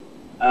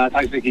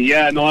Thanks, Nicky.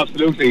 Yeah, no,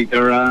 absolutely.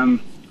 They're, as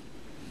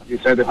you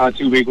said, they've had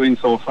 2 big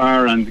wins so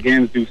far, and the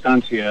games do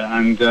stand to you.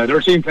 And they're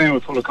a team playing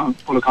with full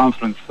of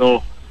confidence.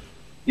 So,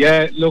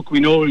 yeah, look, we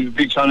know we have a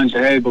big challenge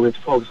ahead, but we have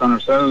to focus on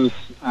ourselves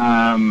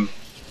and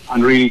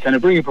really kind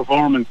of bring a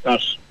performance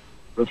that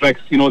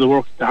reflects, the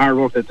hard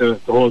work that the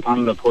whole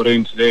panel have put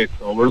in today.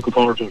 So we're looking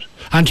forward to it.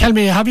 And tell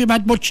me, have you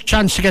had much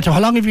chance to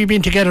how long have you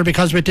been together?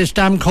 Because with this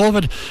damn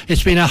COVID,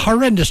 it's been a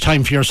horrendous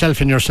time for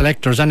yourself and your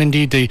selectors, and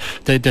indeed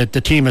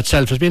the team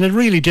itself. It's been a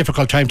really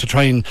difficult time to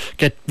try and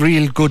get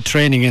real good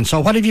training in. So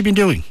what have you been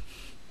doing?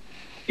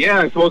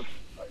 Yeah, I suppose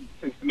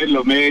since the middle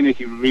of May,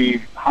 Nicky,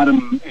 we had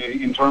him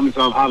in terms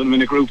of having him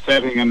in a group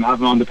setting and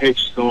having him on the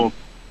pitch. So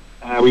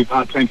we've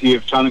had plenty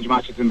of challenge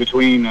matches in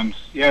between, and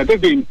yeah,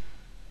 it'd be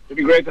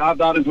great to have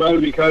that as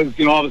well, because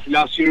obviously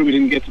last year we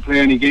didn't get to play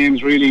any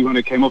games really when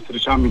it came up to the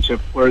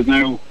championship, whereas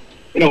now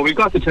we've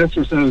got to test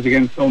ourselves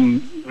against some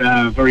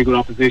very good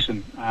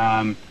opposition.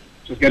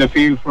 Just get a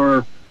feel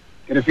for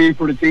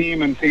the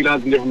team and see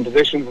lads in different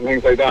positions and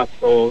things like that.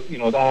 So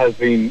that has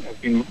been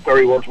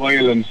very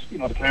worthwhile, and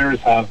the players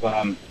have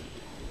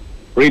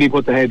really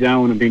put the head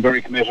down and been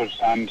very committed,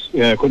 and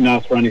couldn't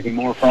ask for anything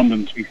more from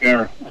them, to be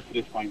fair, up to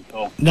this point.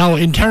 So now,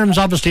 in terms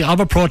obviously of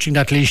approaching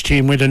that Laois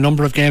team with a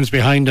number of games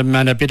behind them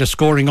and a bit of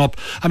scoring up,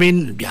 I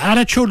mean,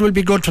 attitude will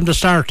be good from the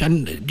start,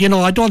 and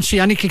I don't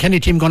see any Kilkenny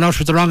team going out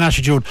with the wrong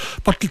attitude,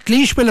 but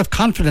Laois will have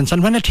confidence,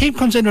 and when a team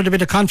comes in with a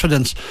bit of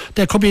confidence,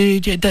 they'll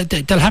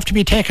have to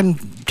be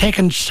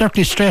taken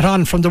certainly straight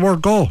on from the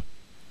word go.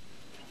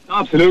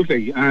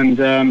 Absolutely,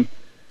 and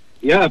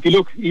if you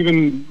look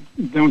even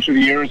down through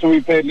the years when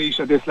we played Laois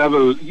at this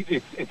level,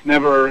 it's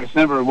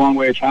never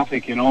one-way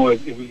traffic.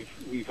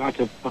 We've had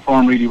to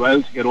perform really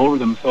well to get over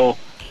them. So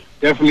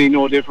definitely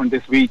no different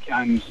this week,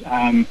 and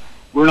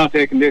we're not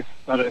taking this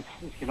because it's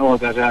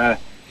Laois,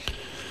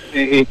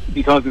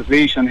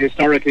 and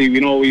historically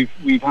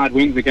we've had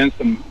wins against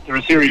them. They're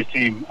a serious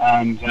team,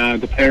 and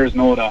the players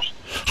know that.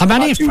 How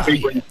many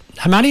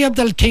of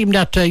the team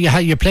that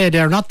you played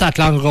there not that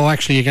long ago,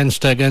 actually,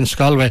 against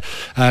Galway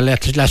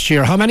last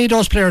year, how many of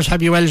those players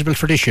have you eligible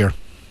for this year?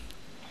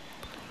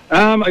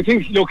 I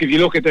think, if you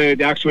look at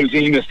the actual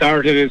team that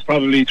started, it's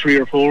probably 3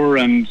 or 4,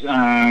 and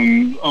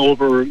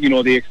over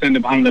the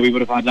extended panel that we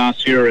would have had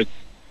last year, it's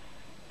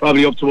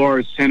probably up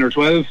towards 10 or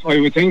 12, I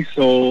would think.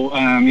 So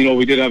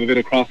we did have a bit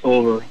of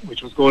crossover,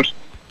 which was good.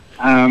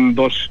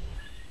 But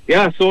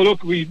yeah, so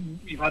look, we've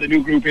had a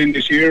new group in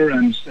this year,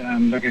 and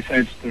like I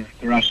said,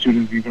 their attitude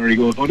has been very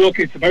good. But look,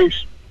 it's about,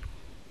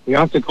 we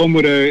have to come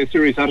with a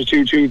serious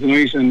attitude Tuesday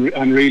night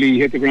and really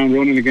hit the ground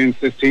running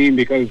against this team,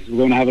 because we're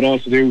going to have it all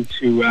to do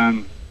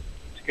to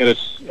get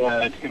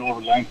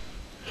over the line.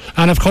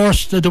 And of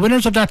course the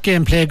winners of that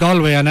game play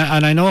Galway, and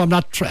I know I'm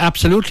not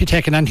absolutely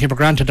taking anything for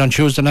granted on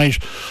Tuesday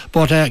night,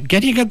 but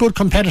getting a good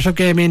competitive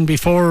game in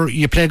before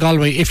you play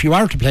Galway, if you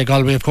are to play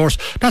Galway, of course,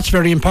 that's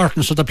very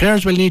important. So the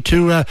players will need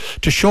to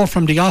show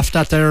from the off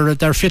that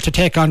they're fit to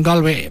take on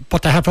Galway,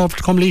 but they have to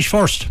overcome Laois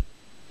first.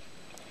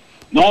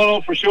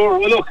 No, for sure.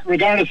 Well, look,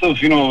 regardless of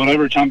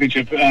whatever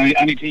championship,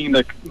 any team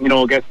that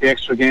gets the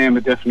extra game,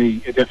 it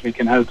definitely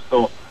can help.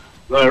 So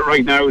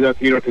right now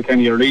that's either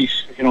Kilkenny or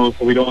Laois,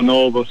 so we don't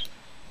know, but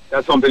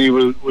that's something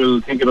you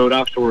will think about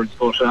afterwards,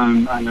 but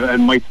and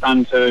might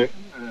stand to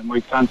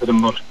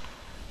them. But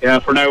yeah,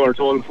 for now our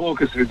total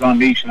focus is on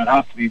Laois, and it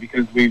has to be,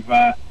 because we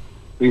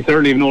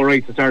certainly have no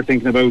right to start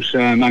thinking about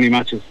any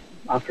matches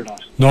after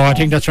that. No, I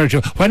think that's very true.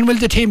 When will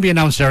the team be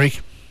announced,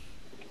 Derek?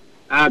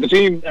 The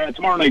team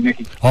tomorrow night,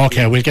 Nicky.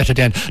 Okay, we'll get it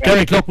then.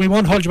 Derek, look, we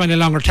won't hold you any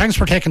longer. Thanks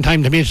for taking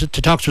time to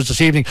talk to us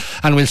this evening,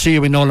 and we'll see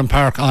you in Nolan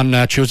Park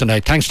on Tuesday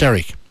night. Thanks,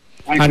 Derek.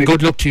 And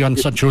good luck to you on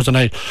Tuesday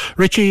night.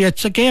 Richie,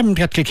 it's a game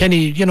that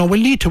Kilkenny, we'll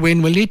need to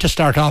win, we'll need to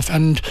start off,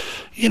 and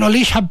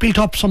Laois have built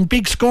up some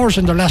big scores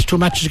in their last 2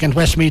 matches against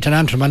Westmeath and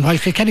Antrim, and while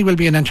Kilkenny will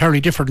be an entirely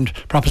different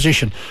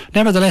proposition,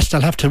 nevertheless they'll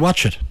have to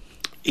watch it.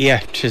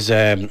 Yeah, it is.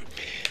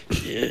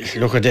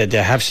 Look, they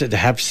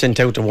have sent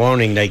out a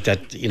warning like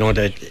that.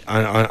 That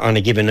on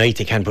a given night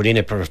they can't put in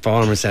a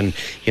performance, and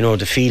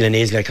the feeling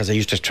is, like, because I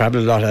used to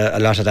travel a lot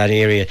of that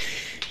area.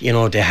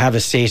 They have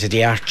a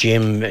state-of-the-art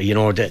gym.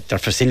 Their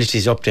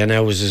facilities up there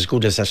now is as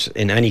good as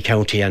in any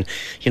county, and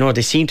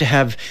they seem to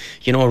have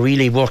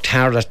really worked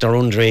hard at their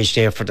underage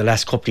there for the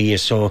last couple of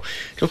years. So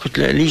look,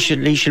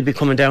 Laois should be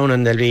coming down,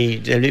 and they'll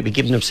be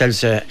giving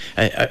themselves a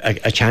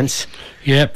chance. Yeah,